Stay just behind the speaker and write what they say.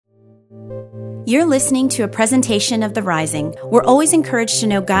You're listening to a presentation of The Rising. We're always encouraged to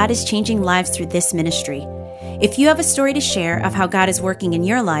know God is changing lives through this ministry. If you have a story to share of how God is working in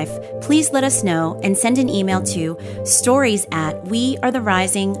your life, please let us know and send an email to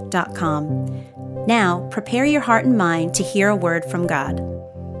stories@wearetherising.com. Now, prepare your heart and mind to hear a word from God.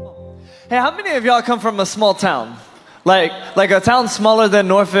 Hey, how many of y'all come from a small town? Like a town smaller than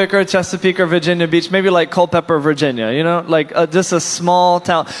Norfolk or Chesapeake or Virginia Beach, maybe like Culpeper, Virginia, you know? Like just a small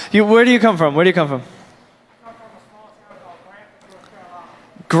town. Where do you come from? Where do you come from?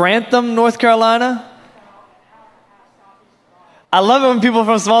 Grantham, North Carolina? I love it when people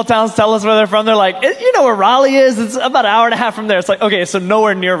from small towns tell us where they're from. They're like, you know where Raleigh is? It's about an hour and a half from there. It's like, okay, so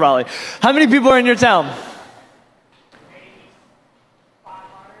nowhere near Raleigh. How many people are in your town?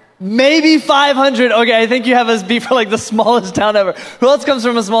 Maybe 500. Okay, I think you have us beat for like the smallest town ever. Who else comes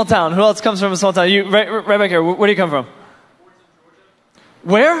from a small town? Who else comes from a small town? You, right back here. Where do you come from?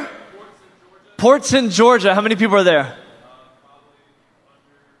 Where? Portson, Georgia. How many people are there?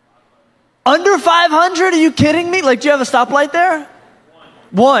 Under 500? Are you kidding me? Like, do you have a stoplight there?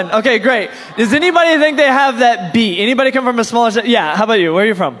 One. Okay, great. Does anybody think they have that beat? Anybody come from a smaller town? Yeah, how about you? Where are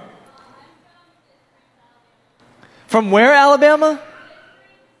you from? From where, Alabama?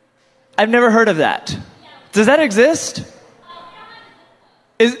 I've never heard of that. Does that exist?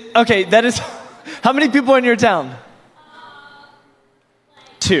 Okay, that is... How many people are in your town?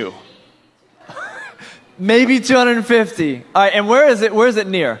 2. Maybe 250. All right, and where is it? Where is it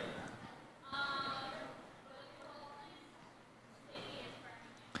near?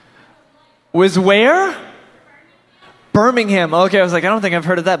 Was where? Birmingham. Okay, I was like, I don't think I've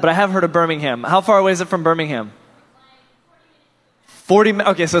heard of that, but I have heard of Birmingham. How far away is it from Birmingham? 40 minutes.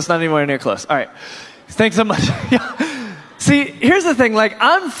 Okay, so it's not anywhere near close. All right. Thanks so much. See, here's the thing. Like,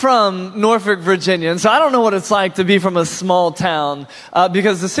 I'm from Norfolk, Virginia, and so I don't know what it's like to be from a small town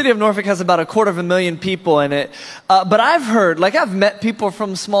because the city of Norfolk has about 250,000 people in it. But I've heard, like, I've met people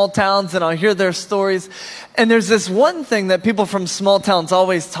from small towns, and I'll hear their stories. And there's this one thing that people from small towns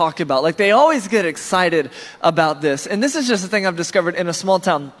always talk about. Like, they always get excited about this. And this is just a thing I've discovered in a small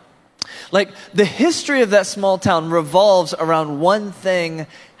town. Like, the history of that small town revolves around one thing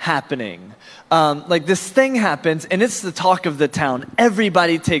happening. Like, this thing happens, and it's the talk of the town.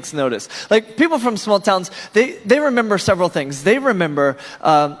 Everybody takes notice. Like, people from small towns, they remember several things. They remember,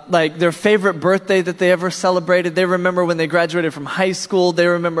 like, their favorite birthday that they ever celebrated. They remember when they graduated from high school. They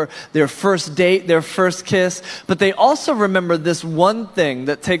remember their first date, their first kiss. But they also remember this one thing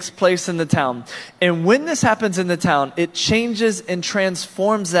that takes place in the town. And when this happens in the town, it changes and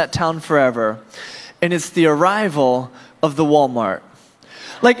transforms that town forever. And it's the arrival of the Walmart.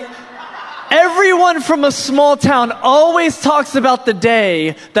 Like, everyone from a small town always talks about the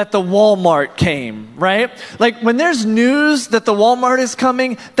day that the Walmart came, right? Like, when there's news that the Walmart is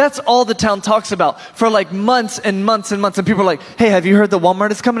coming, that's all the town talks about for like months and months and months. And people are like, hey, have you heard the Walmart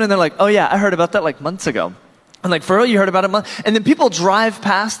is coming? And they're like, oh yeah, I heard about that like months ago. And like, for real, you heard about it a month? And then people drive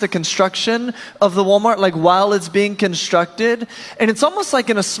past the construction of the Walmart, like while it's being constructed. And it's almost like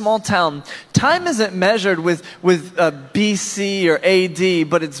in a small town, time isn't measured with BC or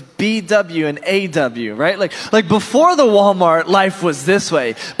AD, but it's BW and AW, right? Like before the Walmart, life was this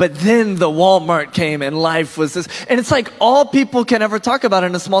way. But then the Walmart came and life was this. And it's like all people can ever talk about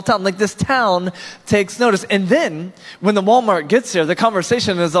in a small town. Like, this town takes notice. And then when the Walmart gets here, the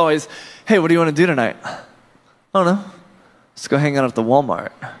conversation is always, hey, what do you want to do tonight? I don't know. Let's go hang out at the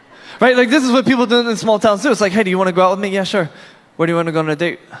Walmart. Right? Like, this is what people do in small towns too. It's like, hey, do you want to go out with me? Yeah, sure. Where do you want to go on a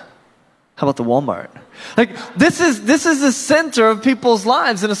date? How about the Walmart? Like, this is the center of people's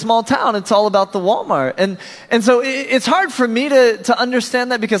lives in a small town. It's all about the Walmart. And so it's hard for me to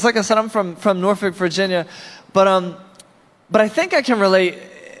understand that because, like I said, I'm from Norfolk, Virginia. But I think I can relate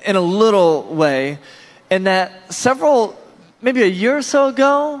in a little way in that maybe a year or so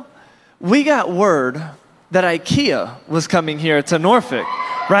ago, we got word that IKEA was coming here to Norfolk,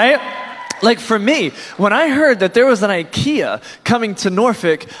 right? Like, for me, when I heard that there was an IKEA coming to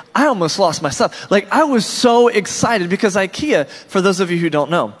Norfolk, I almost lost my stuff. Like, I was so excited because IKEA, for those of you who don't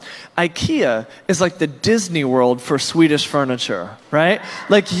know, IKEA is like the Disney World for Swedish furniture, right?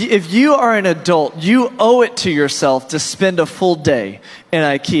 Like, if you are an adult, you owe it to yourself to spend a full day in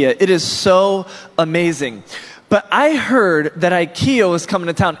IKEA. It is so amazing. But I heard that IKEA was coming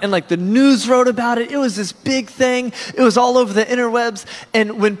to town, and like the news wrote about it. It was this big thing. It was all over the interwebs.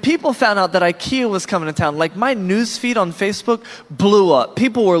 And when people found out that IKEA was coming to town, like, my news feed on Facebook blew up.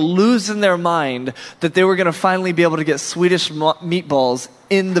 People were losing their mind that they were going to finally be able to get Swedish meatballs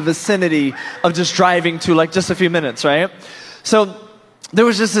in the vicinity of just driving to like just a few minutes, right? So there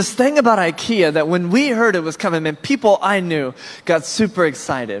was just this thing about IKEA that when we heard it was coming, man, people I knew got super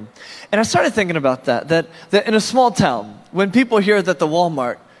excited. And I started thinking about that in a small town, when people hear that the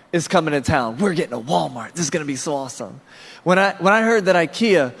Walmart is coming to town, we're getting a Walmart, this is going to be so awesome. When I heard that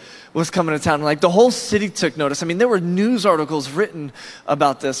IKEA was coming to town, like the whole city took notice. I mean, there were news articles written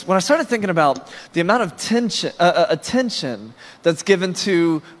about this. When I started thinking about the amount of attention that's given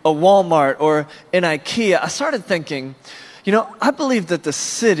to a Walmart or an IKEA, I started thinking, I believe that the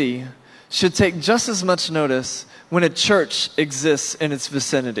city should take just as much notice when a church exists in its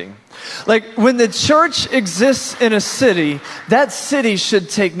vicinity. Like when the church exists in a city, that city should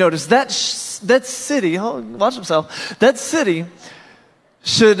take notice. That city, watch himself, that city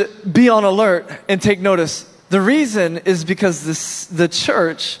should be on alert and take notice. The reason is because the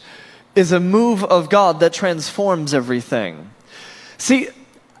church is a move of God that transforms everything. See,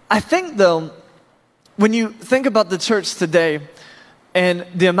 I think though, when you think about the church today and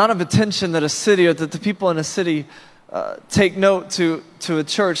the amount of attention that a city or that the people in a city take note to a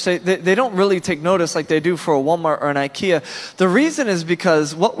church, they don't really take notice like they do for a Walmart or an IKEA. The reason is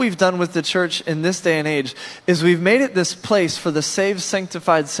because what we've done with the church in this day and age is we've made it this place for the saved,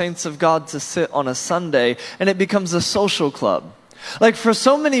 sanctified saints of God to sit on a Sunday, and it becomes a social club. Like for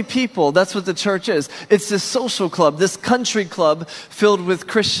so many people, that's what the church is. It's this social club, this country club filled with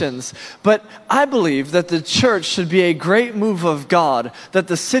Christians. But I believe that the church should be a great move of God that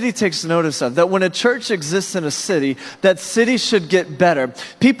the city takes notice of. That when a church exists in a city, that city should get better.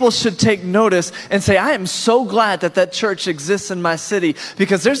 People should take notice and say, I am so glad that church exists in my city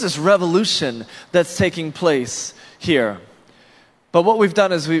because there's this revolution that's taking place here. But what we've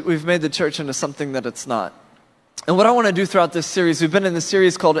done is we've made the church into something that it's not. And what I want to do throughout this series, we've been in the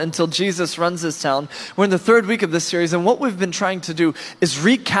series called Until Jesus Runs This Town. We're in the third week of this series, and what we've been trying to do is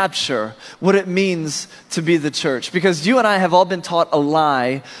recapture what it means to be the church. Because you and I have all been taught a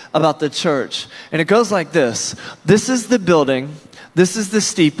lie about the church. And it goes like this. This is the building. This is the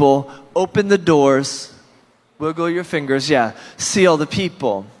steeple. Open the doors. Wiggle your fingers. Yeah. See all the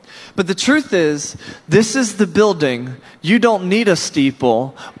people. But the truth is, this is the building. You don't need a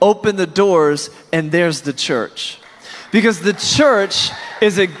steeple. Open the doors, and there's the church. Because the church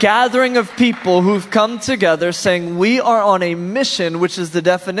is a gathering of people who've come together saying, we are on a mission, which is the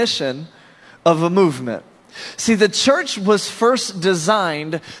definition of a movement. See, the church was first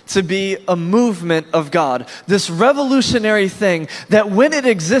designed to be a movement of God. This revolutionary thing that when it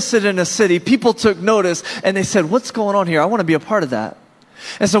existed in a city, people took notice and they said, what's going on here? I want to be a part of that.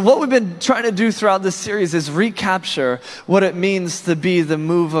 And so what we've been trying to do throughout this series is recapture what it means to be the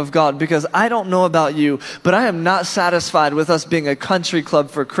move of God. Because I don't know about you, but I am not satisfied with us being a country club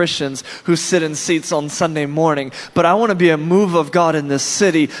for Christians who sit in seats on Sunday morning. But I want to be a move of God in this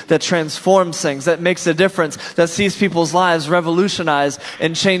city that transforms things, that makes a difference, that sees people's lives revolutionized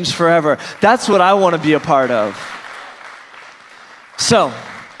and changed forever. That's what I want to be a part of. So,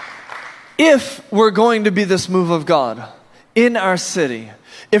 if we're going to be this move of God in our city,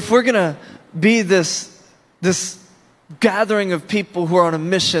 if we're going to be this gathering of people who are on a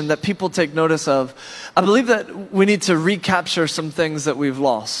mission that people take notice of, I believe that we need to recapture some things that we've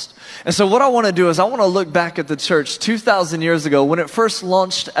lost. And so what I want to do is I want to look back at the church 2,000 years ago when it first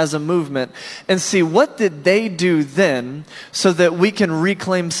launched as a movement and see what did they do then so that we can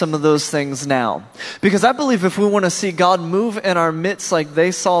reclaim some of those things now. Because I believe if we want to see God move in our midst like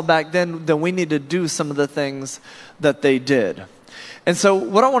they saw back then we need to do some of the things that they did. And so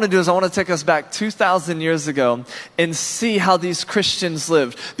what I want to do is I want to take us back 2,000 years ago and see how these Christians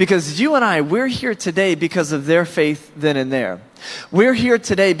lived. Because you and I, we're here today because of their faith then and there. We're here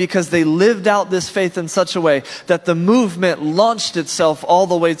today because they lived out this faith in such a way that the movement launched itself all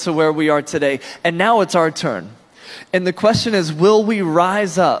the way to where we are today. And now it's our turn. And the question is, will we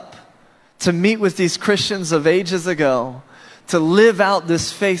rise up to meet with these Christians of ages ago, to live out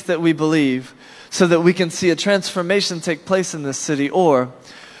this faith that we believe, so that we can see a transformation take place in this city? Or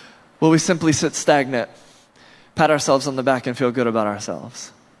will we simply sit stagnant, pat ourselves on the back, and feel good about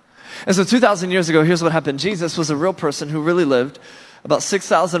ourselves? And so 2,000 years ago, here's what happened. Jesus was a real person who really lived about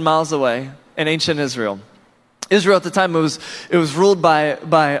 6,000 miles away in ancient Israel. Israel at the time, it was ruled by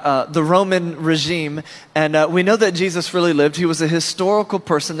the Roman regime. And we know that Jesus really lived. He was a historical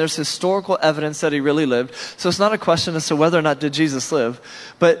person. There's historical evidence that he really lived. So it's not a question as to whether or not did Jesus live.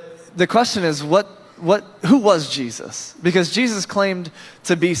 But the question is, who was Jesus? Because Jesus claimed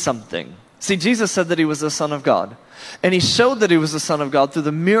to be something. See, Jesus said that he was the Son of God. And he showed that he was the Son of God through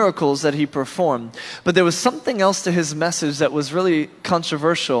the miracles that he performed. But there was something else to his message that was really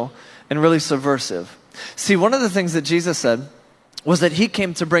controversial and really subversive. See, one of the things that Jesus said was that he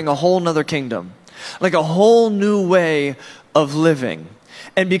came to bring a whole nother kingdom. Like a whole new way of living.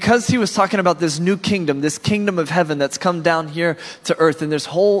 And because he was talking about this new kingdom, this kingdom of heaven that's come down here to earth, and there's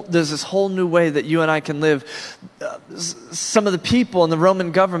this whole new way that you and I can live, some of the people in the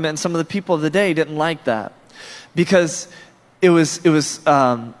Roman government and some of the people of the day didn't like that, because it was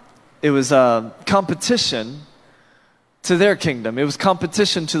competition to their kingdom. It was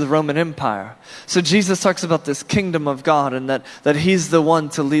competition to the Roman Empire. So Jesus talks about this kingdom of God and that he's the one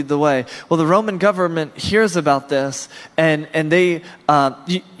to lead the way. Well, the Roman government hears about this, and they,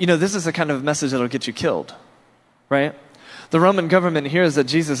 this is the kind of message that'll get you killed, right? The Roman government hears that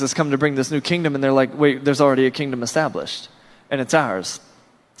Jesus has come to bring this new kingdom, and they're like, wait, there's already a kingdom established, and it's ours.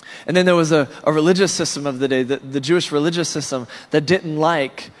 And then there was a religious system of the day, the Jewish religious system, that didn't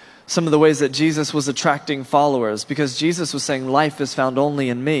like some of the ways that Jesus was attracting followers, because Jesus was saying life is found only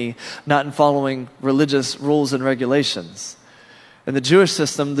in me, not in following religious rules and regulations. And the Jewish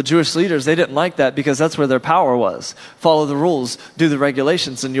system, the Jewish leaders, they didn't like that, because that's where their power was. Follow the rules, do the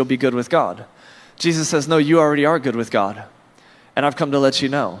regulations, and you'll be good with God. Jesus says, no, you already are good with God, and I've come to let you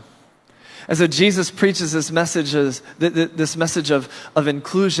know. And so Jesus preaches this message of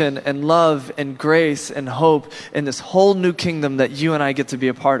inclusion and love and grace and hope in this whole new kingdom that you and I get to be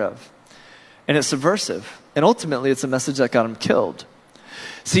a part of. And it's subversive. And ultimately, it's a message that got him killed.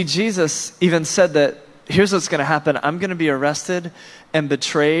 See, Jesus even said that, here's what's going to happen. I'm going to be arrested and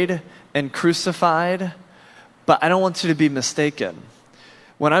betrayed and crucified, but I don't want you to be mistaken.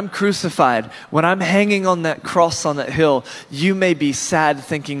 When I'm crucified, when I'm hanging on that cross on that hill, you may be sad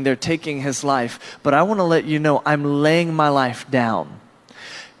thinking they're taking his life, but I want to let you know I'm laying my life down.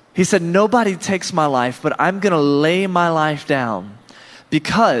 He said, nobody takes my life, but I'm going to lay my life down,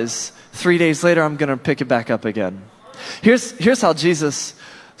 because 3 days later, I'm going to pick it back up again. Here's how Jesus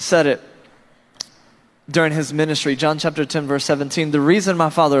said it during his ministry. John chapter 10, verse 17, the reason my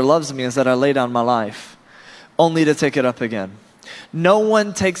Father loves me is that I lay down my life, only to take it up again. No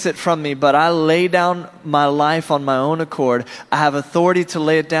one takes it from me, but I lay down my life on my own accord. I have authority to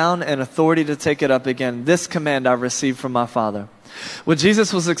lay it down and authority to take it up again. This command I received from my Father. What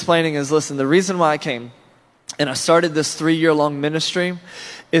Jesus was explaining is, listen, the reason why I came and I started this 3-year-long ministry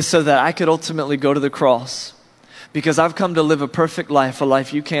is so that I could ultimately go to the cross, because I've come to live a perfect life, a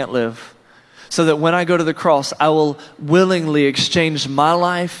life you can't live. So that when I go to the cross, I will willingly exchange my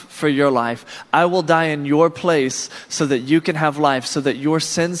life for your life. I will die in your place so that you can have life, so that your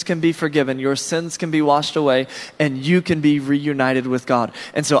sins can be forgiven, your sins can be washed away, and you can be reunited with God.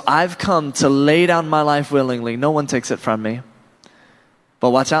 And so I've come to lay down my life willingly. No one takes it from me.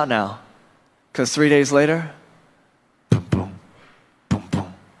 But watch out now, because 3 days later, boom, boom, boom,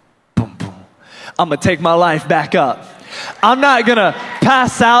 boom, boom, boom, I'm going to take my life back up. I'm not going to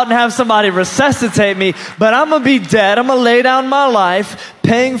pass out and have somebody resuscitate me, but I'm going to be dead. I'm going to lay down my life,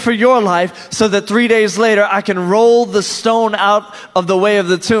 paying for your life, so that 3 days later I can roll the stone out of the way of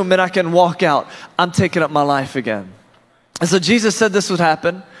the tomb and I can walk out. I'm taking up my life again. And so Jesus said this would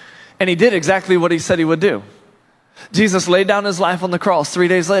happen, and he did exactly what he said he would do. Jesus laid down his life on the cross. 3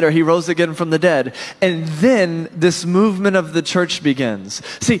 days later, he rose again from the dead. And then this movement of the church begins.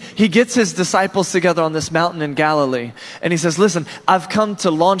 See, he gets his disciples together on this mountain in Galilee. And he says, listen, I've come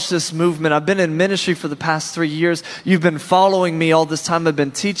to launch this movement. I've been in ministry for the past 3 years. You've been following me all this time. I've been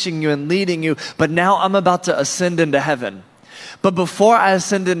teaching you and leading you. But now I'm about to ascend into heaven. But before I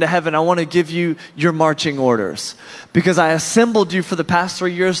ascend into heaven, I want to give you your marching orders, because I assembled you for the past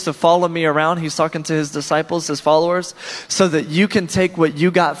 3 years to follow me around. He's talking to his disciples, his followers, so that you can take what you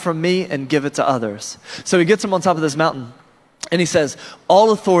got from me and give it to others. So he gets them on top of this mountain and he says,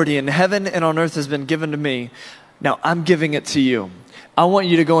 all authority in heaven and on earth has been given to me. Now I'm giving it to you. I want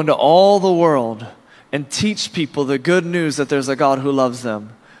you to go into all the world and teach people the good news that there's a God who loves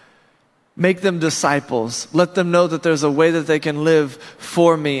them. Make them disciples. Let them know that there's a way that they can live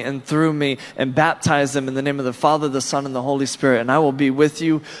for me and through me, and baptize them in the name of the Father, the Son, and the Holy Spirit. And I will be with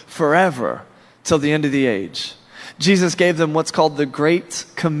you forever till the end of the age. Jesus gave them what's called the Great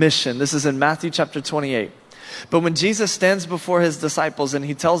Commission. This is in Matthew chapter 28. But when Jesus stands before his disciples and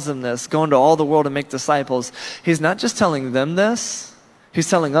he tells them this, go into all the world and make disciples, he's not just telling them this, he's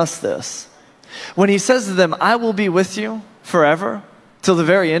telling us this. When he says to them, I will be with you forever, till the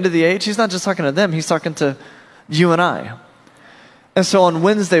very end of the age, he's not just talking to them, he's talking to you and I. And so on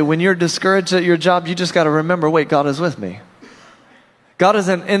Wednesday, when you're discouraged at your job, you just got to remember, wait, God is with me. God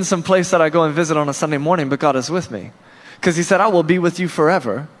isn't in some place that I go and visit on a Sunday morning, but God is with me. Because he said, I will be with you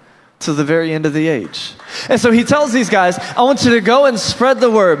forever to the very end of the age. And so he tells these guys, I want you to go and spread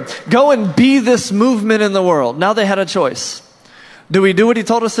the word. Go and be this movement in the world. Now they had a choice. Do we do what he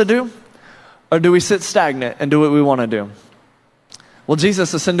told us to do? Or do we sit stagnant and do what we want to do? Well,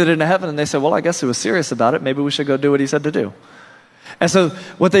 Jesus ascended into heaven, and they said, well, I guess he was serious about it. Maybe we should go do what he said to do. And so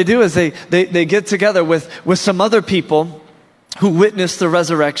what they do is they get together with some other people who witnessed the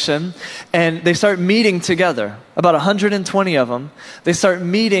resurrection, and they start meeting together. About 120 of them. They start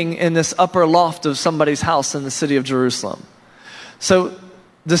meeting in this upper loft of somebody's house in the city of Jerusalem. So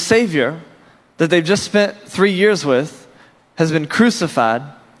the Savior that they've just spent 3 years with has been crucified,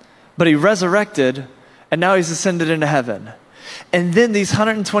 but he resurrected, and now he's ascended into heaven. And then these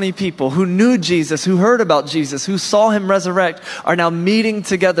 120 people who knew Jesus, who heard about Jesus, who saw him resurrect, are now meeting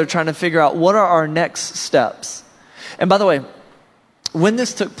together trying to figure out what are our next steps. And by the way, when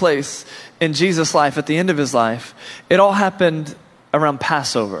this took place in Jesus' life, at the end of his life, it all happened around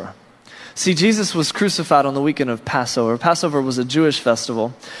Passover. See, Jesus was crucified on the weekend of Passover. Passover was a Jewish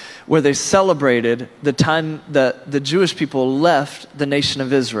festival where they celebrated the time that the Jewish people left the nation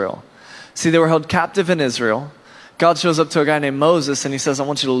of Israel. See, they were held captive in Israel. God shows up to a guy named Moses and he says, I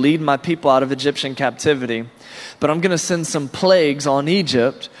want you to lead my people out of Egyptian captivity, but I'm going to send some plagues on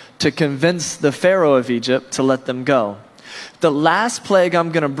Egypt to convince the Pharaoh of Egypt to let them go. The last plague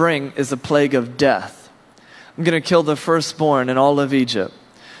I'm going to bring is a plague of death. I'm going to kill the firstborn in all of Egypt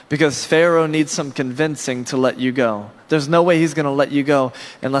because Pharaoh needs some convincing to let you go. There's no way he's going to let you go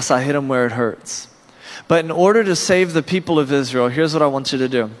unless I hit him where it hurts. But in order to save the people of Israel, here's what I want you to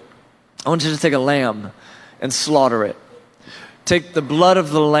do. I want you to take a lamb and slaughter it. Take the blood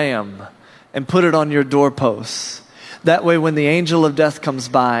of the lamb and put it on your doorposts. That way when the angel of death comes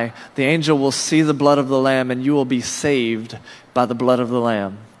by, the angel will see the blood of the lamb and you will be saved by the blood of the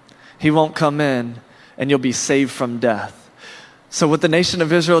lamb. He won't come in and you'll be saved from death. So what the nation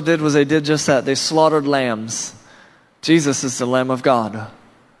of Israel did was they did just that. They slaughtered lambs. Jesus is the Lamb of God.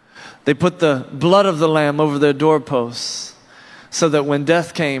 They put the blood of the lamb over their doorposts so that when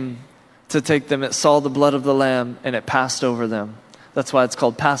death came to take them, it saw the blood of the lamb and it passed over them. That's why it's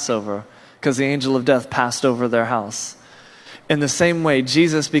called Passover, because the angel of death passed over their house. In the same way,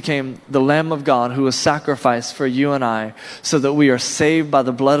 Jesus became the Lamb of God who was sacrificed for you and I so that we are saved by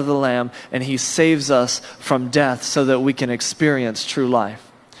the blood of the lamb, and he saves us from death so that we can experience true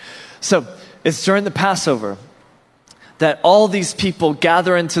life. So it's during the Passover that all these people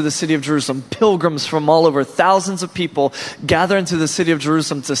gather into the city of Jerusalem. Pilgrims from all over, thousands of people gather into the city of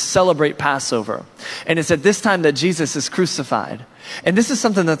Jerusalem to celebrate Passover. And it's at this time that Jesus is crucified. And this is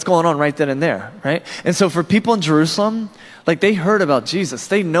something that's going on right then and there, right? And so for people in Jerusalem, like they heard about Jesus.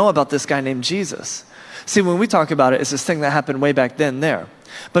 They know about this guy named Jesus. See, when we talk about it, it's this thing that happened way back then there.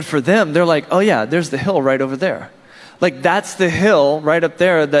 But for them, they're like, oh yeah, there's the hill right over there. Like that's the hill right up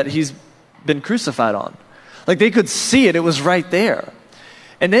there that he's been crucified on. Like they could see it. It was right there.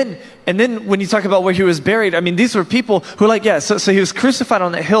 And then when you talk about where he was buried, I mean, these were people who like, yeah, so he was crucified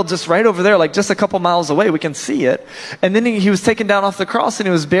on that hill just right over there, like just a couple miles away. We can see it. And then he was taken down off the cross and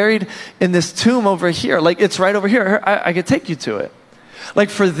he was buried in this tomb over here. Like it's right over here. I could take you to it.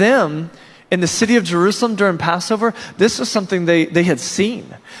 Like for them in the city of Jerusalem during Passover, this was something they had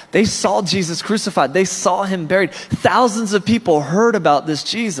seen. They saw Jesus crucified. They saw him buried. Thousands of people heard about this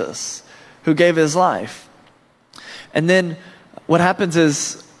Jesus who gave his life. And then what happens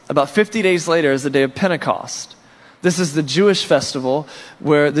is about 50 days later is the day of Pentecost. This is the Jewish festival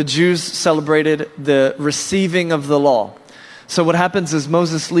where the Jews celebrated the receiving of the law. So what happens is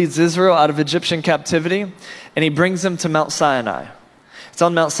Moses leads Israel out of Egyptian captivity and he brings them to Mount Sinai. It's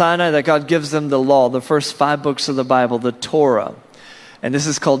on Mount Sinai that God gives them the law, the first 5 books of the Bible, the Torah. And this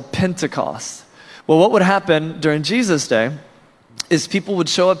is called Pentecost. Well, what would happen during Jesus' day is people would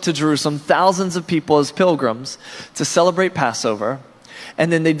show up to Jerusalem, thousands of people as pilgrims, to celebrate Passover.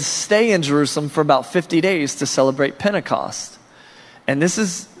 And then they'd stay in Jerusalem for about 50 days to celebrate Pentecost. And this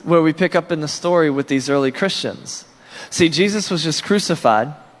is where we pick up in the story with these early Christians. See, Jesus was just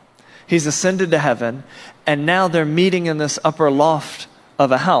crucified. He's ascended to heaven. And now they're meeting in this upper loft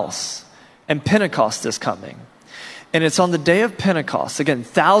of a house. And Pentecost is coming. And it's on the day of Pentecost. Again,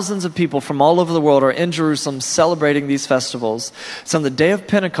 thousands of people from all over the world are in Jerusalem celebrating these festivals. It's on the day of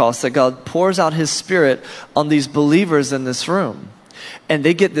Pentecost that God pours out his Spirit on these believers in this room. And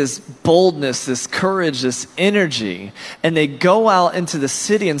they get this boldness, this courage, this energy. And they go out into the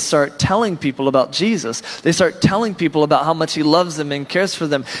city and start telling people about Jesus. They start telling people about how much he loves them and cares for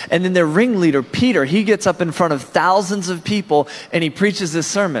them. And then their ringleader, Peter, he gets up in front of thousands of people and he preaches this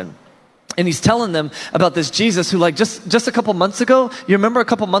sermon. And he's telling them about this Jesus who like just a couple months ago, you remember a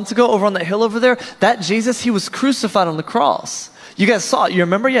couple months ago over on that hill over there? That Jesus, he was crucified on the cross. You guys saw it. You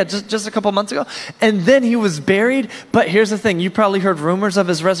remember? Yeah, just a couple months ago. And then he was buried. But here's the thing. You probably heard rumors of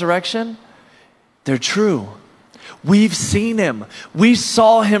his resurrection. They're true. We've seen him. We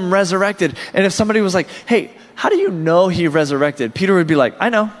saw him resurrected. And if somebody was like, hey, how do you know he resurrected? Peter would be like, I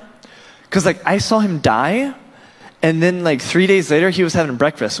know. Because like I saw him die. And then like 3 days later, he was having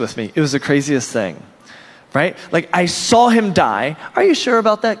breakfast with me. It was the craziest thing, right? Like I saw him die. Are you sure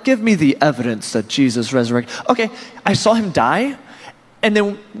about that? Give me the evidence that Jesus resurrected. Okay, I saw him die, and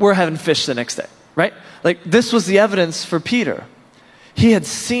then we're having fish the next day, right? Like this was the evidence for Peter. He had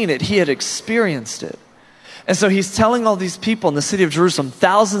seen it. He had experienced it. And so he's telling all these people in the city of Jerusalem,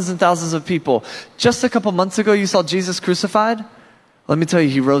 thousands and thousands of people, just a couple months ago you saw Jesus crucified? Let me tell you,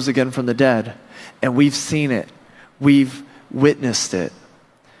 he rose again from the dead. And we've seen it. We've witnessed it.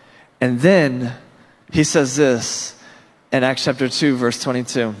 And then he says this in Acts chapter 2, verse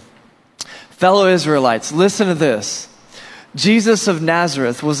 22. Fellow Israelites, listen to this. Jesus of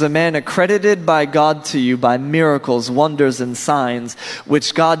Nazareth was a man accredited by God to you by miracles, wonders, and signs,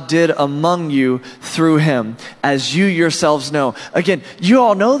 which God did among you through him, as you yourselves know. Again, you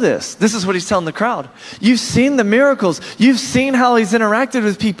all know this. This is what he's telling the crowd. You've seen the miracles. You've seen how he's interacted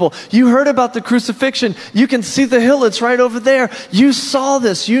with people. You heard about the crucifixion. You can see the hill. It's right over there. You saw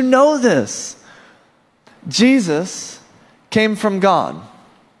this. You know this. Jesus came from God.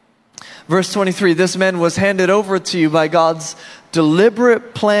 Verse 23, this man was handed over to you by God's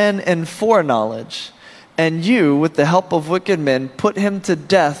deliberate plan and foreknowledge, and you, with the help of wicked men, put him to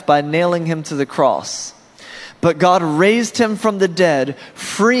death by nailing him to the cross. But God raised him from the dead,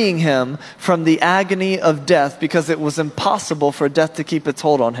 freeing him from the agony of death, because it was impossible for death to keep its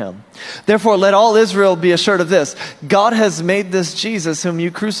hold on him. Therefore, let all Israel be assured of this. God has made this Jesus, whom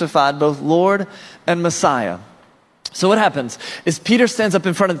you crucified, both Lord and Messiah. So what happens is Peter stands up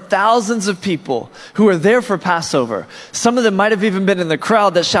in front of thousands of people who are there for Passover. Some of them might have even been in the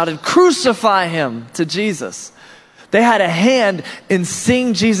crowd that shouted, "Crucify him," to Jesus. They had a hand in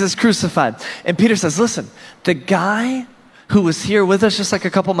seeing Jesus crucified. And Peter says, listen, the guy who was here with us just like a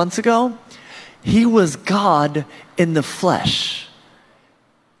couple months ago, he was God in the flesh.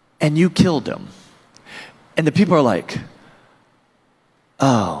 And you killed him. And the people are like,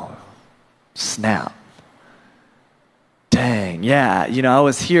 oh, snap. Dang, yeah, I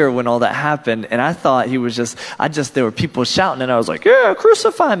was here when all that happened, and I thought he was there were people shouting, and I was like, yeah,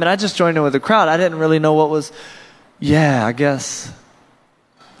 crucify him, and I just joined in with the crowd. I didn't really know what was, I guess,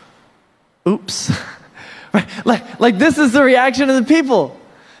 oops. Right? Like this is the reaction of the people.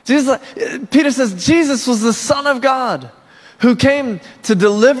 Peter says, Jesus was the Son of God who came to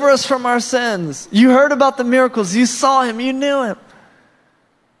deliver us from our sins. You heard about the miracles, you saw him, you knew him,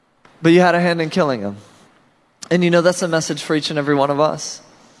 but you had a hand in killing him. And that's a message for each and every one of us.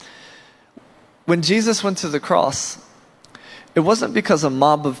 When Jesus went to the cross, it wasn't because a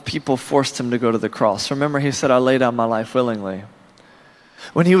mob of people forced him to go to the cross. Remember, he said, I lay down my life willingly.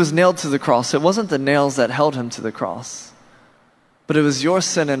 When he was nailed to the cross, it wasn't the nails that held him to the cross, but it was your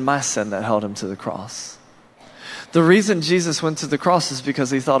sin and my sin that held him to the cross. The reason Jesus went to the cross is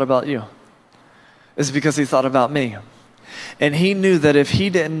because he thought about you. It's because he thought about me. And he knew that if he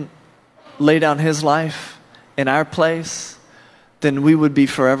didn't lay down his life in our place, then we would be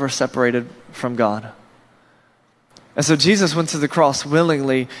forever separated from God. And so Jesus went to the cross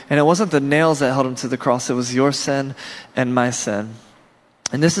willingly, and it wasn't the nails that held him to the cross, it was your sin and my sin.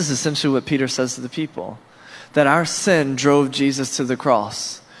 And this is essentially what Peter says to the people, that our sin drove Jesus to the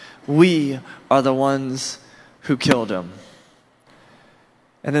cross. We are the ones who killed him.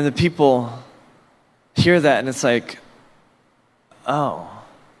 And then the people hear that, and it's like, oh,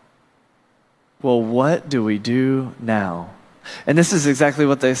 well, what do we do now? And this is exactly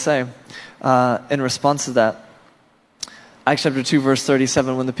what they say in response to that. Acts chapter 2, verse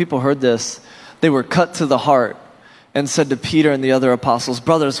 37, when the people heard this, they were cut to the heart and said to Peter and the other apostles,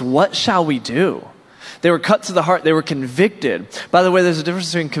 brothers, what shall we do? They were cut to the heart. They were convicted. By the way, there's a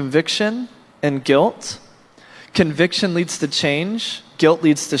difference between conviction and guilt. Conviction leads to change. Guilt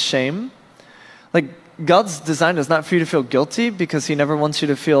leads to shame. Like, God's design is not for you to feel guilty because he never wants you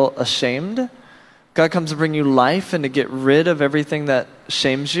to feel ashamed. God comes to bring you life and to get rid of everything that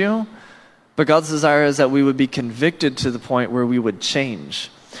shames you. But God's desire is that we would be convicted to the point where we would change.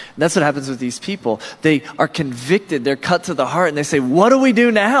 And that's what happens with these people. They are convicted. They're cut to the heart. And they say, what do we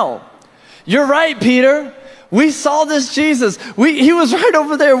do now? You're right, Peter. We saw this Jesus. He was right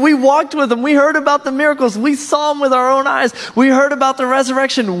over there. We walked with him. We heard about the miracles. We saw him with our own eyes. We heard about the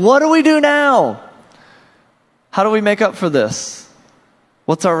resurrection. What do we do now? How do we make up for this?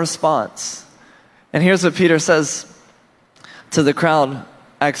 What's our response? And here's what Peter says to the crowd,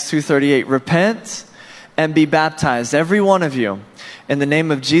 Acts 2:38, repent and be baptized, every one of you, in the name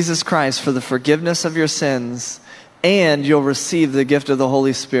of Jesus Christ for the forgiveness of your sins, and you'll receive the gift of the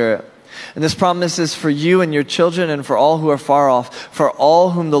Holy Spirit. And this promise is for you and your children and for all who are far off, for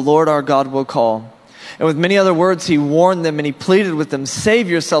all whom the Lord our God will call. And with many other words, he warned them and he pleaded with them, save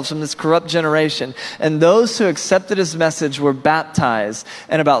yourselves from this corrupt generation. And those who accepted his message were baptized,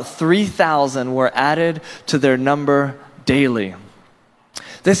 and about 3,000 were added to their number daily.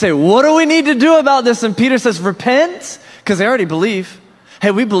 They say, what do we need to do about this? And Peter says, repent, because they already believe.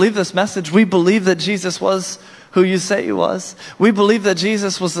 Hey, we believe this message. We believe that Jesus was who you say he was. We believe that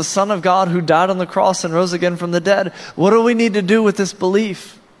Jesus was the Son of God who died on the cross and rose again from the dead. What do we need to do with this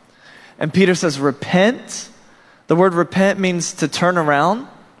belief? And Peter says, repent. The word repent means to turn around.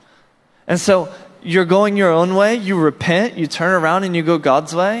 And so you're going your own way, you repent, you turn around and you go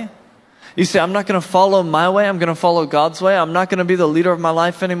God's way. You say, I'm not going to follow my way, I'm going to follow God's way. I'm not going to be the leader of my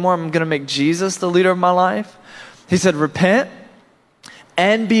life anymore. I'm going to make Jesus the leader of my life. He said, repent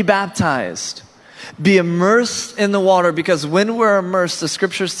and be baptized. Be immersed in the water, because when we're immersed, the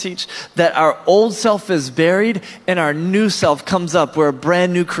scriptures teach that our old self is buried and our new self comes up. We're a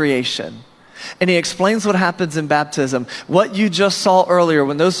brand new creation. And he explains what happens in baptism. What you just saw earlier,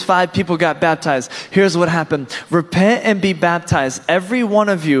 when those 5 people got baptized, here's what happened. Repent and be baptized, every one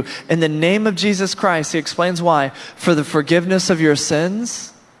of you, in the name of Jesus Christ. He explains why. For the forgiveness of your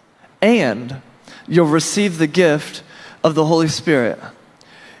sins, and you'll receive the gift of the Holy Spirit.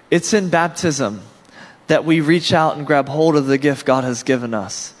 It's in baptism that we reach out and grab hold of the gift God has given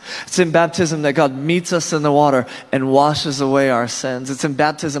us. It's in baptism that God meets us in the water and washes away our sins. It's in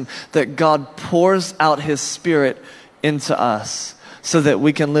baptism that God pours out his Spirit into us so that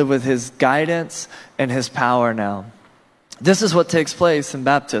we can live with his guidance and his power now. This is what takes place in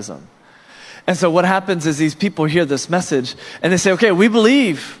baptism. And so what happens is these people hear this message and they say, okay, we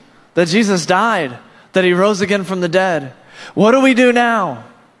believe that Jesus died, that he rose again from the dead. What do we do now?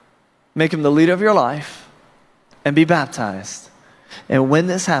 Make him the leader of your life and be baptized. And when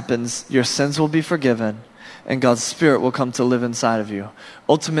this happens, your sins will be forgiven and God's Spirit will come to live inside of you,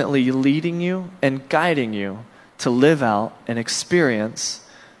 ultimately leading you and guiding you to live out and experience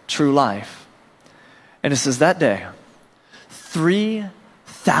true life. And it says that day,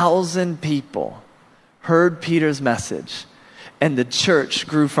 3,000 people heard Peter's message, and the church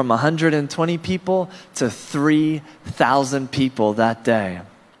grew from 120 people to 3,000 people that day.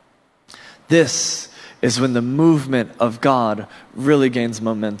 This is when the movement of God really gains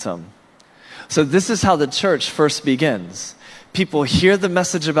momentum. So this is how the church first begins. People hear the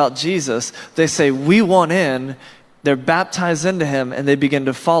message about Jesus, they say, we want in, they're baptized into him, and they begin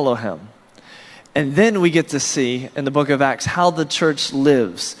to follow him. And then we get to see in the book of Acts how the church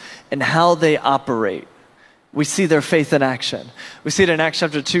lives and how they operate. We see their faith in action. We see it in Acts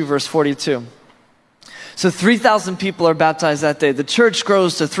chapter 2, verse 42. So 3,000 people are baptized that day. The church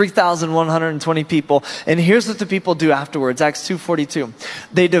grows to 3,120 people. And here's what the people do afterwards, Acts 2:42.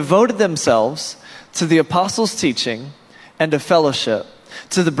 They devoted themselves to the apostles' teaching and to fellowship,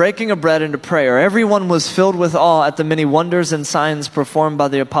 to the breaking of bread and to prayer. Everyone was filled with awe at the many wonders and signs performed by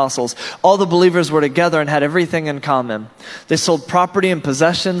the apostles. All the believers were together and had everything in common. They sold property and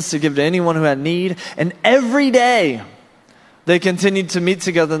possessions to give to anyone who had need. And every day they continued to meet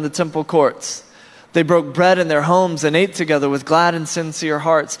together in the temple courts. They broke bread in their homes and ate together with glad and sincere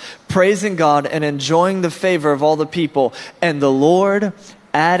hearts, praising God and enjoying the favor of all the people. And the Lord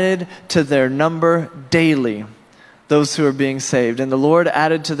added to their number daily those who are being saved. And the Lord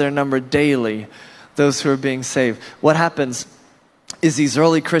added to their number daily those who are being saved. What happens is these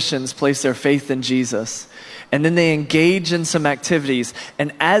early Christians place their faith in Jesus. And then they engage in some activities.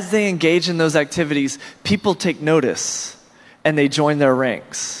 And as they engage in those activities, people take notice and they join their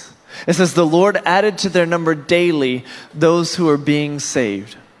ranks. It says, the Lord added to their number daily those who are being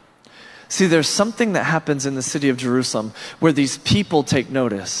saved. See, there's something that happens in the city of Jerusalem where these people take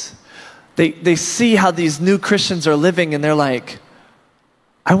notice. They see how these new Christians are living and they're like,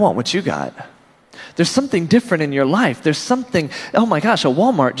 I want what you got. There's something different in your life. There's something, oh my gosh, a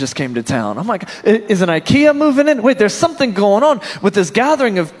Walmart just came to town. I'm like, is an IKEA moving in? Wait, there's something going on with this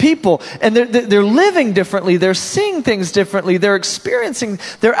gathering of people, and they're living differently. They're seeing things differently. They're experiencing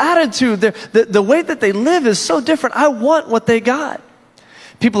their attitude. The way that they live is so different. I want what they got.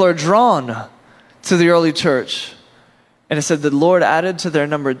 People are drawn to the early church. And it said the Lord added to their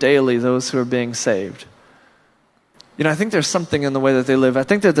number daily those who are being saved. You know, I think there's something in the way that they live. I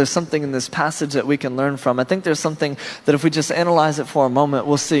think that there's something in this passage that we can learn from. I think there's something that if we just analyze it for a moment,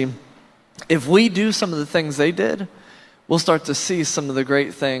 we'll see. If we do some of the things they did, we'll start to see some of the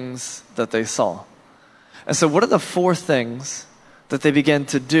great things that they saw. And so what are the 4 things that they began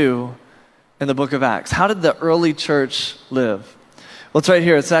to do in the book of Acts? How did the early church live? Well, it's right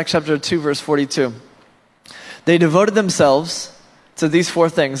here. It's Acts chapter 2, verse 42. They devoted themselves to these 4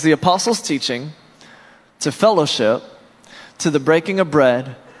 things: the apostles' teaching, to fellowship, to the breaking of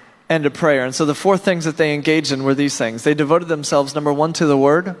bread, and to prayer. And so the 4 things that they engaged in were these things. They devoted themselves, number 1, to the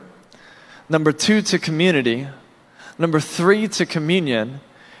word, number 2, to community, number 3, to communion,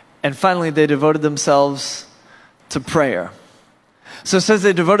 and finally they devoted themselves to prayer. So it says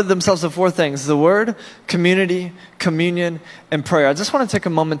they devoted themselves to 4 things: the word, community, communion, and prayer. I just want to take a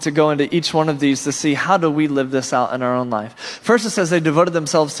moment to go into each one of these to see how do we live this out in our own life. First, it says they devoted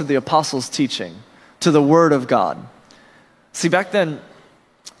themselves to the apostles' teaching, to the word of God. See, back then,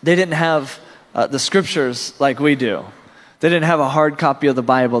 they didn't have the scriptures like we do. They didn't have a hard copy of the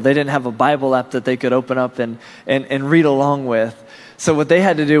Bible. They didn't have a Bible app that they could open up and read along with. So what they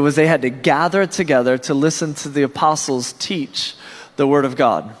had to do was they had to gather together to listen to the apostles teach the Word of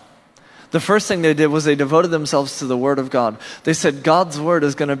God. The first thing they did was they devoted themselves to the Word of God. They said, God's Word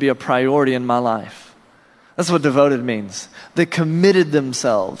is going to be a priority in my life. That's what devoted means. They committed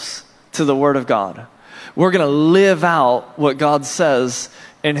themselves to the Word of God. We're going to live out what God says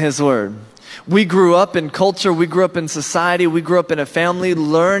in His Word. We grew up in culture, we grew up in society, we grew up in a family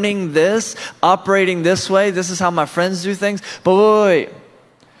learning this, operating this way. This is how my friends do things. But wait.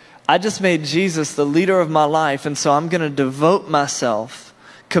 I just made Jesus the leader of my life, and so I'm going to devote myself,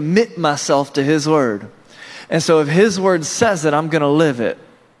 commit myself to His Word. And so if His Word says it, I'm going to live it.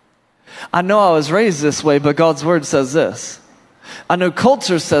 I know I was raised this way, but God's Word says this. I know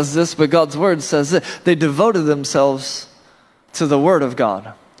culture says this, but God's Word says it. They devoted themselves to the Word of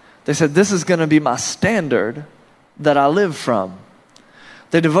God. They said, this is going to be my standard that I live from.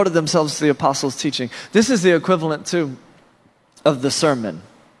 They devoted themselves to the apostles' teaching. This is the equivalent, too, of the sermon.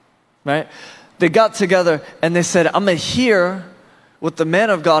 Right? They got together and they said, I'm going to hear what the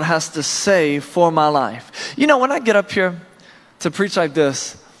man of God has to say for my life. You know, when I get up here to preach like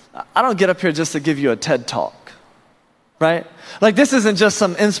this, I don't get up here just to give you a TED Talk. Right? Like this isn't just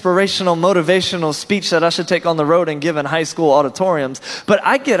some inspirational, motivational speech that I should take on the road and give in high school auditoriums. But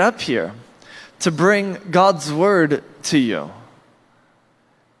I get up here to bring God's Word to you.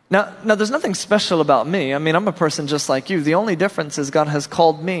 Now, there's nothing special about me. I mean, I'm a person just like you. The only difference is God has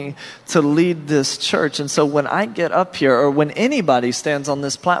called me to lead this church. And so when I get up here, or when anybody stands on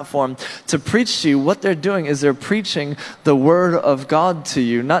this platform to preach to you, what they're doing is they're preaching the Word of God to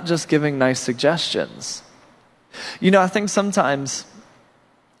you, not just giving nice suggestions. You know, I think sometimes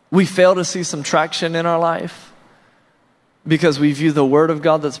we fail to see some traction in our life because we view the Word of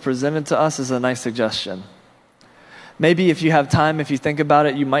God that's presented to us as a nice suggestion. Maybe if you have time, if you think about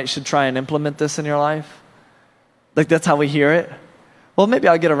it, you should try and implement this in your life. Like that's how we hear it. Well, maybe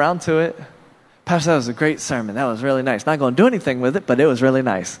I'll get around to it. Pastor, that was a great sermon. That was really nice. Not going to do anything with it, but it was really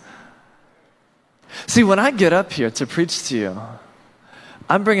nice. See, when I get up here to preach to you,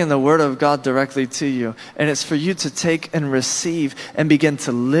 I'm bringing the Word of God directly to you. And it's for you to take and receive and begin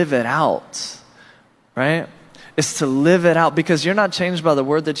to live it out. Right? It's to live it out because you're not changed by the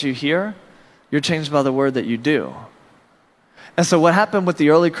word that you hear. You're changed by the word that you do. And so what happened with the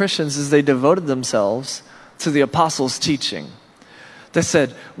early Christians is they devoted themselves to the apostles' teaching. They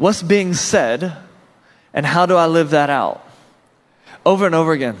said, what's being said and how do I live that out? Over and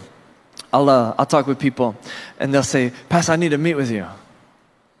over again, I'll talk with people and they'll say, Pastor, I need to meet with you.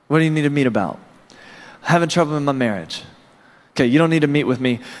 What do you need to meet about? Having trouble in my marriage. Okay, you don't need to meet with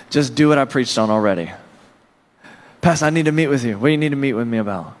me. Just do what I preached on already. Pastor, I need to meet with you. What do you need to meet with me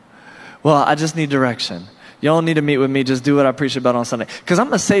about? Well, I just need direction. You don't need to meet with me. Just do what I preach about on Sunday. Because I'm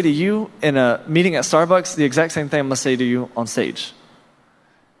going to say to you in a meeting at Starbucks the exact same thing I'm going to say to you on stage.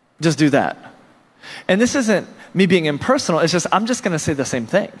 Just do that. And this isn't me being impersonal. It's just I'm just going to say the same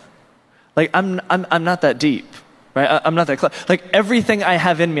thing. Like I'm not that deep, right? I'm not that clever. Like everything I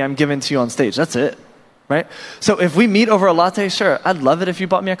have in me, I'm giving to you on stage. That's it, right? So if we meet over a latte, sure, I'd love it if you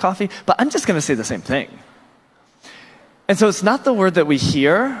bought me a coffee. But I'm just going to say the same thing. And so it's not the word that we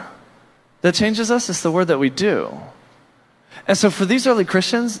hear that changes us, it's the word that we do. And so for these early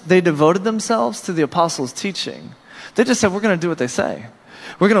Christians, they devoted themselves to the apostles' teaching. They just said, we're going to do what they say.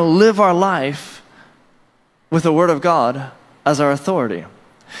 We're going to live our life with the Word of God as our authority.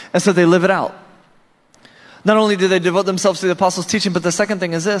 And so they live it out. Not only do they devote themselves to the apostles' teaching, but the second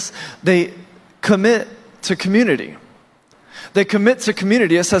thing is this, they commit to community. They commit to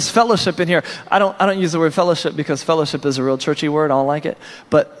community. It says fellowship in here. I don't use the word fellowship because fellowship is a real churchy word. I don't like it.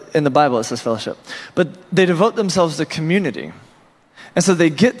 But in the Bible it says fellowship. But they devote themselves to community. And so they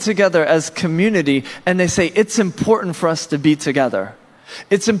get together as community and they say it's important for us to be together.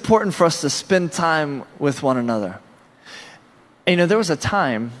 It's important for us to spend time with one another. And you know, there was a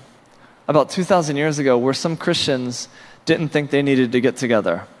time about 2,000 years ago where some Christians didn't think they needed to get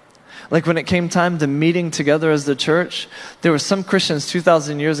together. Like when it came time to meeting together as the church, there were some Christians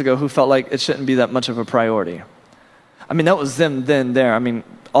 2,000 years ago who felt like it shouldn't be that much of a priority. I mean, that was them then there. I mean,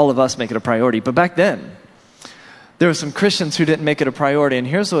 all of us make it a priority. But back then, there were some Christians who didn't make it a priority. And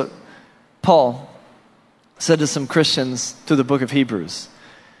here's what Paul said to some Christians through the book of Hebrews.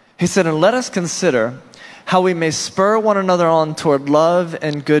 He said, and let us consider how we may spur one another on toward love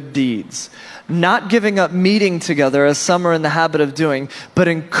and good deeds, not giving up meeting together as some are in the habit of doing, but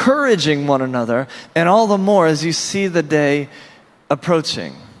encouraging one another, and all the more as you see the day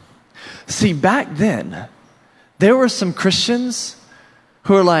approaching. See, back then, there were some Christians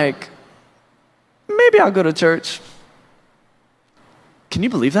who were like, maybe I'll go to church. Can you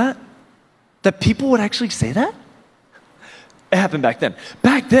believe that? That people would actually say that? It happened back then.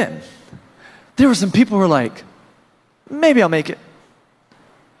 Back then, there were some people who were like, maybe I'll make it.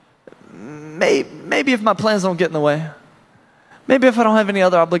 Maybe if my plans don't get in the way. Maybe if I don't have any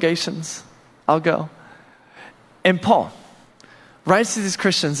other obligations, I'll go. And Paul writes to these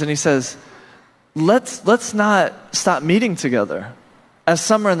Christians and he says, let's not stop meeting together as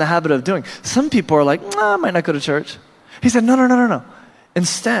some are in the habit of doing. Some people are like, I might not go to church. He said, no.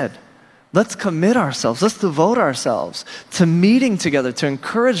 Instead, let's commit ourselves, let's devote ourselves to meeting together, to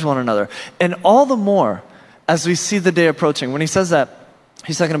encourage one another. And all the more as we see the day approaching. When he says that,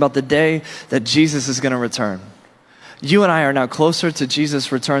 he's talking about the day that Jesus is going to return. You and I are now closer to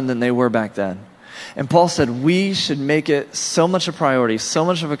Jesus' return than they were back then. And Paul said we should make it so much a priority, so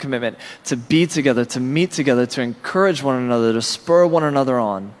much of a commitment to be together, to meet together, to encourage one another, to spur one another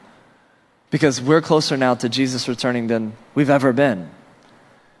on. Because we're closer now to Jesus returning than we've ever been.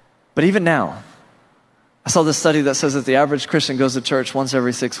 But even now, I saw this study that says that the average Christian goes to church once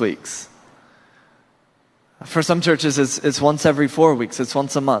every 6 weeks. For some churches, it's once every 4 weeks. It's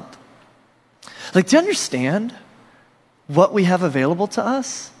once a month. Like, do you understand what we have available to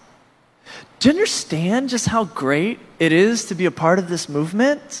us? Do you understand just how great it is to be a part of this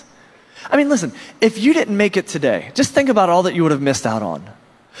movement? I mean, listen, if you didn't make it today, just think about all that you would have missed out on.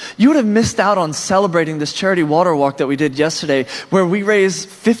 You would have missed out on celebrating this charity water walk that we did yesterday, where we raised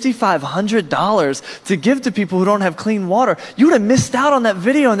 $5,500 to give to people who don't have clean water. You would have missed out on that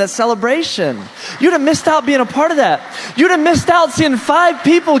video and that celebration. You would have missed out being a part of that. You would have missed out seeing 5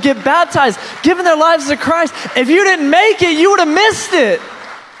 people get baptized, giving their lives to Christ. If you didn't make it, you would have missed it.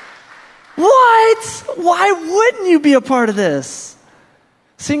 What? Why wouldn't you be a part of this?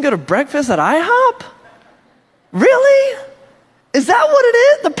 So you can go to breakfast at IHOP? Really? Is that what it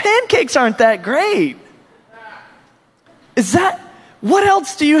is? The pancakes aren't that great. What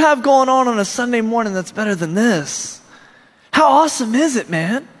else do you have going on a Sunday morning that's better than this? How awesome is it,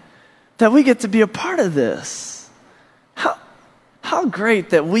 man, that we get to be a part of this? How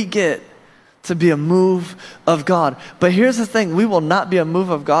great that we get to be a move of God. But here's the thing, we will not be a move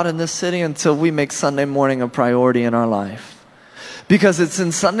of God in this city until we make Sunday morning a priority in our life. Because it's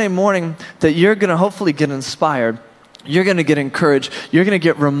in Sunday morning that you're going to hopefully get inspired. You're going to get encouraged. You're going to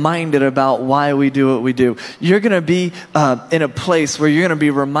get reminded about why we do what we do. You're going to be in a place where you're going to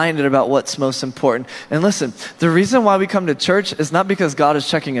be reminded about what's most important. And listen, the reason why we come to church is not because God is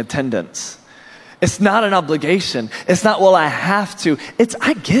checking attendance. It's not an obligation. It's not, well, I have to. It's,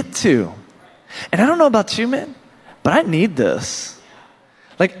 I get to. And I don't know about you, man, but I need this.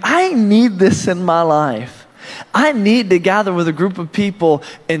 Like, I need this in my life. I need to gather with a group of people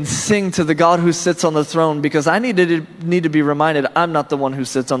and sing to the God who sits on the throne, because I need to be reminded I'm not the one who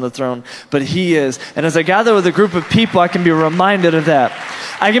sits on the throne, but He is. And as I gather with a group of people, I can be reminded of that.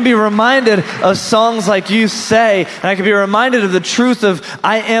 I can be reminded of songs like You Say, and I can be reminded of the truth of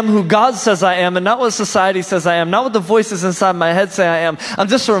I am who God says I am and not what society says I am, not what the voices inside my head say I am. I'm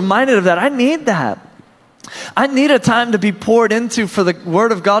just reminded of that. I need that. I need a time to be poured into, for the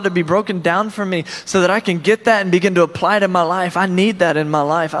Word of God to be broken down for me so that I can get that and begin to apply it in my life. I need that in my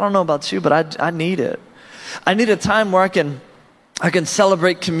life. I don't know about you, but I need it. I need a time where I can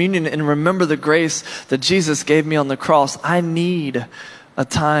celebrate communion and remember the grace that Jesus gave me on the cross. I need a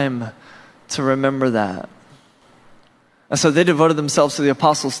time to remember that. And so they devoted themselves to the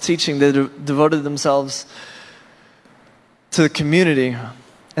apostles' teaching. They devoted themselves to the community.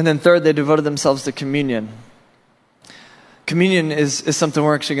 And then third, they devoted themselves to communion. Communion is something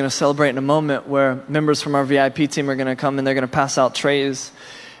we're actually going to celebrate in a moment, where members from our VIP team are going to come and they're going to pass out trays.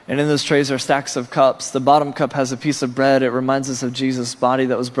 And in those trays are stacks of cups. The bottom cup has a piece of bread. It reminds us of Jesus' body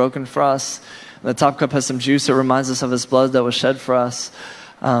that was broken for us. And the top cup has some juice. It reminds us of His blood that was shed for us.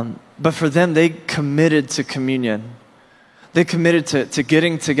 But for them, they committed to communion. They committed to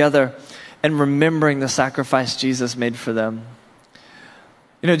getting together and remembering the sacrifice Jesus made for them.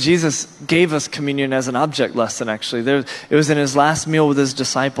 You know, Jesus gave us communion as an object lesson, actually. It was in His last meal with His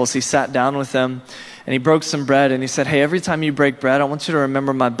disciples. He sat down with them and He broke some bread and He said, hey, every time you break bread, I want you to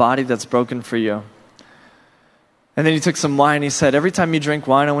remember my body that's broken for you. And then he took some wine. He said, every time you drink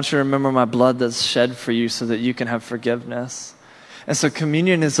wine, I want you to remember my blood that's shed for you so that you can have forgiveness. And so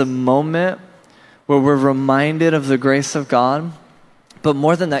communion is a moment where we're reminded of the grace of God. But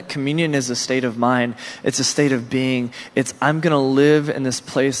more than that, communion is a state of mind. It's a state of being. It's, I'm going to live in this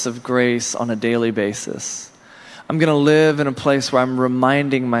place of grace on a daily basis. I'm going to live in a place where I'm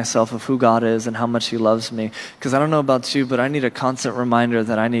reminding myself of who God is and how much he loves me. Because I don't know about you, but I need a constant reminder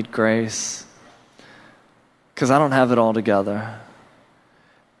that I need grace. Because I don't have it all together.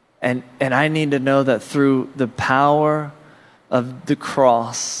 And I need to know that through the power of the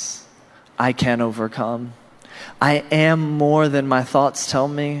cross, I can overcome. I am more than my thoughts tell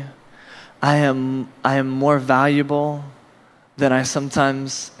me. I am more valuable than I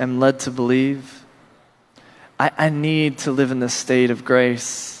sometimes am led to believe. I need to live in this state of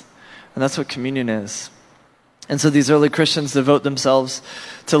grace. And that's what communion is. And so these early Christians devote themselves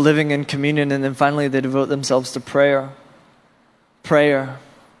to living in communion, and then finally they devote themselves to prayer. Prayer.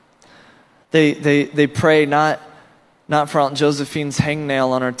 They pray not for Aunt Josephine's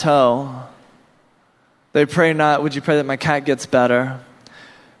hangnail on her toe. They pray not, would you pray that my cat gets better?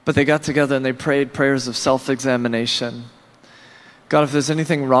 But they got together and they prayed prayers of self-examination. God, if there's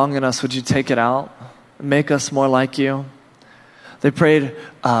anything wrong in us, would you take it out? Make us more like you. They prayed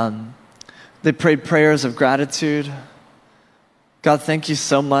prayers of gratitude. God, thank you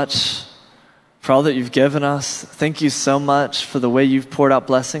so much for all that you've given us. Thank you so much for the way you've poured out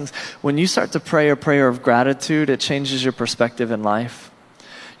blessings. When you start to pray a prayer of gratitude, it changes your perspective in life.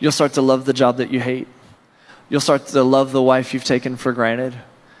 You'll start to love the job that you hate. You'll start to love the wife you've taken for granted.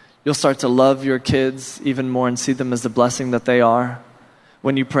 You'll start to love your kids even more and see them as the blessing that they are.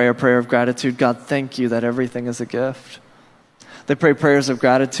 When you pray a prayer of gratitude, God, thank you that everything is a gift. They pray prayers of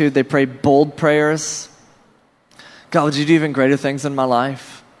gratitude. They pray bold prayers. God, would you do even greater things in my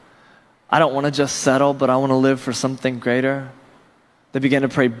life? I don't want to just settle, but I want to live for something greater. They began to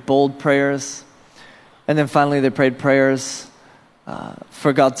pray bold prayers. And then finally, they prayed prayers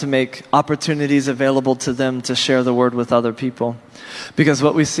for God to make opportunities available to them to share the word with other people. Because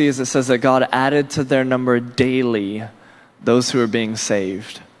what we see is it says that God added to their number daily those who are being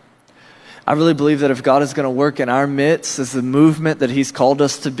saved. I really believe that if God is going to work in our midst as the movement that he's called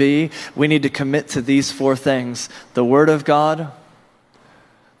us to be, we need to commit to these four things: the word of God,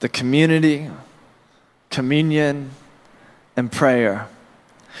 the community, communion, and prayer.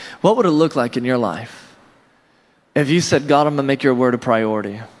 What would it look like in your life if you said, God, I'm going to make your word a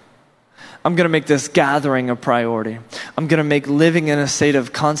priority. I'm going to make this gathering a priority. I'm going to make living in a state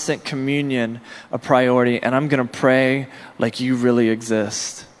of constant communion a priority, and I'm going to pray like you really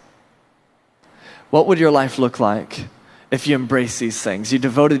exist. What would your life look like if you embraced these things? You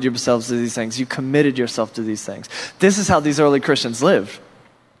devoted yourselves to these things. You committed yourself to these things. This is how these early Christians lived.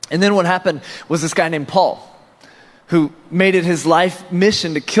 And then what happened was this guy named Paul, who made it his life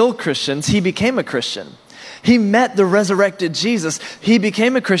mission to kill Christians. He became a Christian. He met the resurrected Jesus. He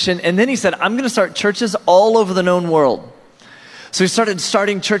became a Christian, and then he said, I'm going to start churches all over the known world. So he started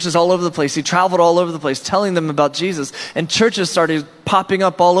starting churches all over the place. He traveled all over the place telling them about Jesus, and churches started popping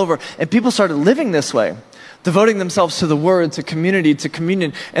up all over, and people started living this way, devoting themselves to the word, to community, to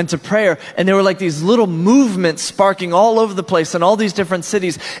communion, and to prayer. And there were like these little movements sparking all over the place in all these different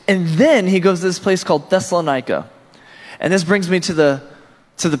cities. And then he goes to this place called Thessalonica. And this brings me to the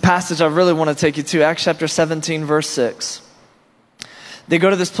passage I really want to take you to, Acts chapter 17, verse 6. They go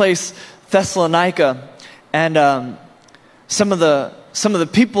to this place, Thessalonica, and some of the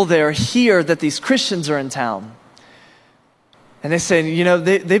people there hear that these Christians are in town. And they say, you know,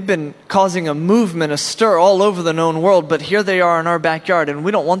 they've been causing a movement, a stir all over the known world, but here they are in our backyard, and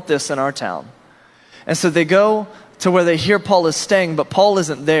we don't want this in our town. And so they go to where they hear Paul is staying, but Paul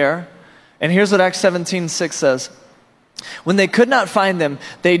isn't there. And here's what Acts 17:6 says. When they could not find them,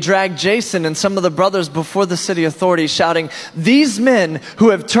 they dragged Jason and some of the brothers before the city authorities, shouting, "These men who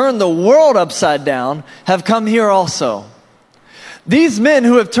have turned the world upside down have come here also." These men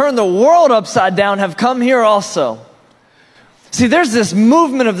who have turned the world upside down have come here also. See, there's this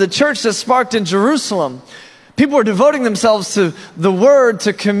movement of the church that sparked in Jerusalem. People were devoting themselves to the word,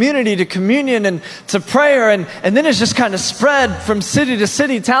 to community, to communion, and to prayer. And then it's just kind of spread from city to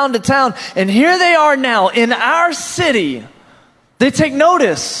city, town to town. And here they are now in our city. They take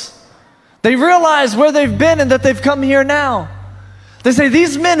notice. They realize where they've been and that they've come here now. They say,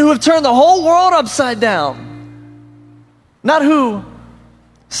 these men who have turned the whole world upside down. Not who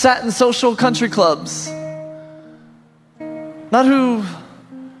sat in social country clubs. Not who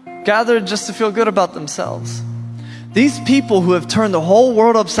gathered just to feel good about themselves. These people who have turned the whole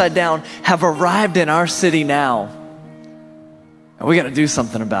world upside down have arrived in our city now. And we got to do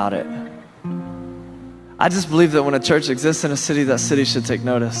something about it. I just believe that when a church exists in a city, that city should take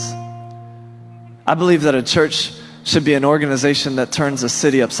notice. I believe that a church should be an organization that turns a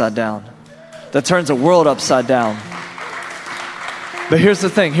city upside down, that turns a world upside down. But here's the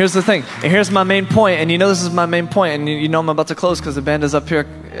thing, and here's my main point, and you know this is my main point, and you know I'm about to close because the band is up here,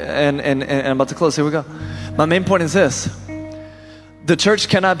 and I'm about to close. Here we go. My main point is this. The church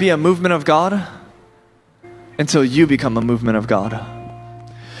cannot be a movement of God until you become a movement of God.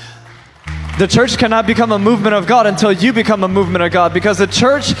 The church cannot become a movement of God until you become a movement of God, because the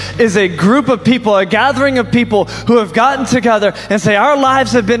church is a group of people, a gathering of people who have gotten together and say, our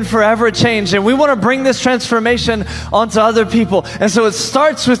lives have been forever changed and we want to bring this transformation onto other people. And so it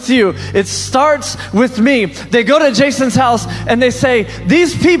starts with you. It starts with me. They go to Jason's house and they say,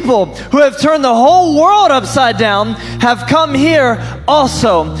 these people who have turned the whole world upside down have come here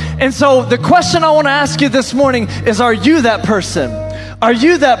also. And so the question I want to ask you this morning is, are you that person? Are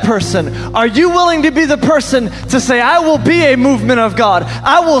you that person? Are you willing to be the person to say, I will be a movement of God.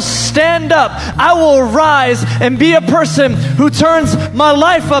 I will stand up. I will rise and be a person who turns my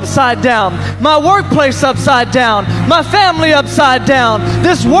life upside down, my workplace upside down, my family upside down,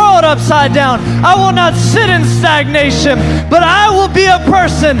 this world upside down. I will not sit in stagnation, but I will be a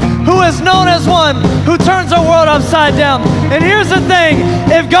person who is known as one who turns our world upside down. And here's the thing.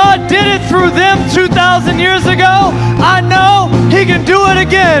 If God did it through them 2,000 years ago, I know He can do it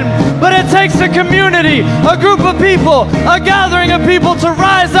again. But it takes a community, a group of people, a gathering of people to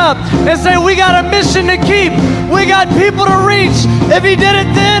rise up and say, we got a mission to keep. We got people to reach. If He did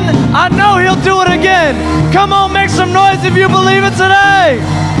it then, I know He'll do it again. Come on, make some noise if you believe it today.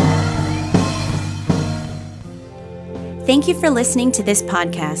 Thank you for listening to this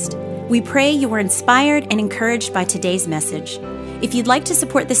podcast. We pray you were inspired and encouraged by today's message. If you'd like to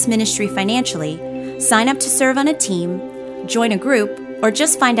support this ministry financially, sign up to serve on a team, join a group, or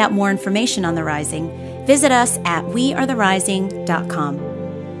just find out more information on The Rising, visit us at wearetherising.com.